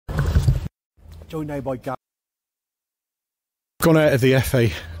Joined now by Gav. Gone out of the FA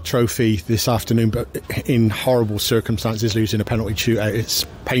Trophy this afternoon, but in horrible circumstances, losing a penalty shootout. It's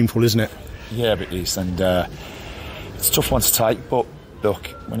painful, isn't it? Yeah, it is, and it's a tough one to take. But look,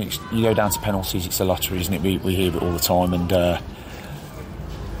 when you go down to penalties, it's a lottery, isn't it? We hear it all the time, and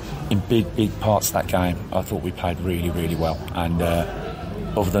in big parts of that game, I thought we played really, really well. And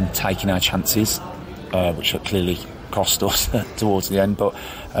other than taking our chances, which clearly cost us towards the end, but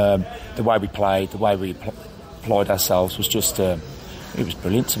the way we played, the way we applied ourselves was just it was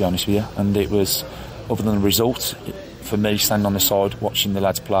brilliant, to be honest with you. And it was, other than the result, for me, standing on the side watching the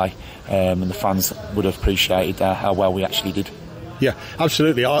lads play, and the fans would have appreciated how well we actually did. Yeah,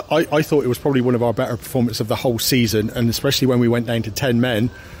 absolutely. I thought it was probably one of our better performances of the whole season, and especially when we went down to 10 men,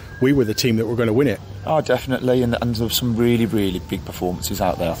 we were the team that were going to win it. Oh, definitely, and there were some really, really big performances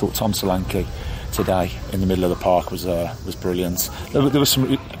out there. I thought Tom Solanke today in the middle of the park was brilliant. There was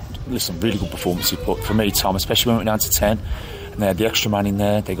some really good performances, but for me, Tom, especially when we went down to 10 and they had the extra man in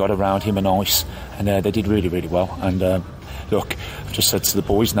there, they got around him and ice, and they did really, really well. And look, I've just said to the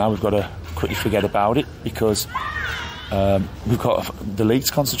boys, now we've got to quickly forget about it, because we've got the league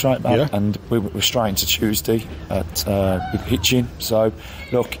to concentrate about, yeah. And we're straight into Tuesday with pitching. So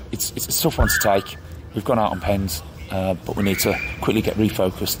look, it's a tough one to take. We've gone out on pens, but we need to quickly get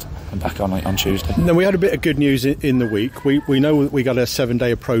refocused and back on Tuesday. Then we had a bit of good news in the week. We know that we got a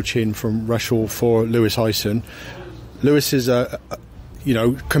 7-day approach in from Rushall for Lewis Hyson. Lewis is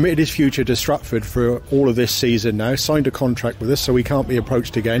committed his future to Stratford for all of this season now, signed a contract with us, so he can't be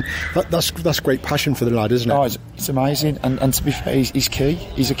approached again. That's great passion for the lad, isn't it? Oh, it's amazing, and to be fair, he's key.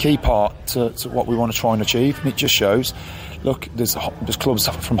 He's a key part to what we want to try and achieve, and it just shows. Look, there's clubs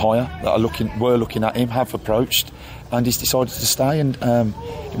from higher that were looking at him, have approached, and he's decided to stay, and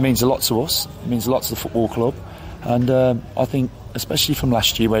it means a lot to us. It means a lot to the football club, and I think, especially from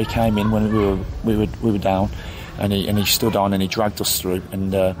last year where he came in when we were down, and he stood on and he dragged us through,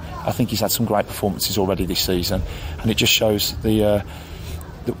 and I think he's had some great performances already this season, and it just shows the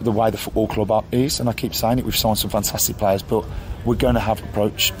way the football club is. And I keep saying it, we've signed some fantastic players, but we're going to have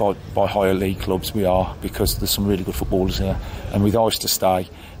approached by higher league clubs. We are, because there's some really good footballers here, and with Ice to stay,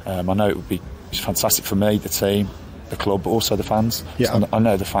 I know it would be fantastic for me, the team, the club, but also the fans. Yeah. So I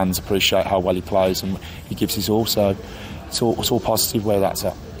know the fans appreciate how well he plays and he gives his all, so it's all positive where that's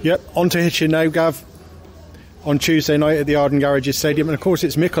at. Yep, on to Hitchin now, Gav. On Tuesday night at the Arden Garages Stadium, and of course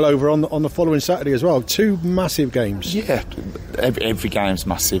it's Mickle over on the following Saturday as well. 2 massive games. Yeah, every game's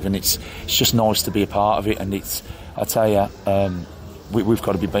massive, and it's just nice to be a part of it. And I tell you, we've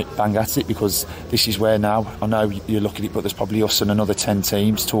got to be bang at it, because this is where now, I know you look at it, but there's probably us and another 10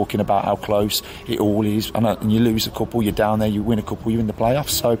 teams talking about how close it all is. And you lose a couple, you're down there, you win a couple, you're in the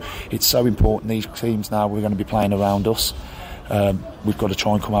playoffs. So it's so important. These teams now, we're going to be playing around us. We've got to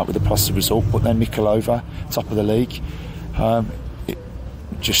try and come out with a positive result, but then Mickle over, top of the league, we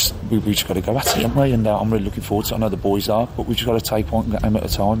just got to go at it, haven't we? And I'm really looking forward to it. I know the boys are, but we've just got to take one game at a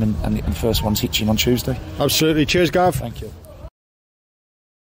time, and the first one's Hitchin on Tuesday. Absolutely. Cheers, Gav. Thank you.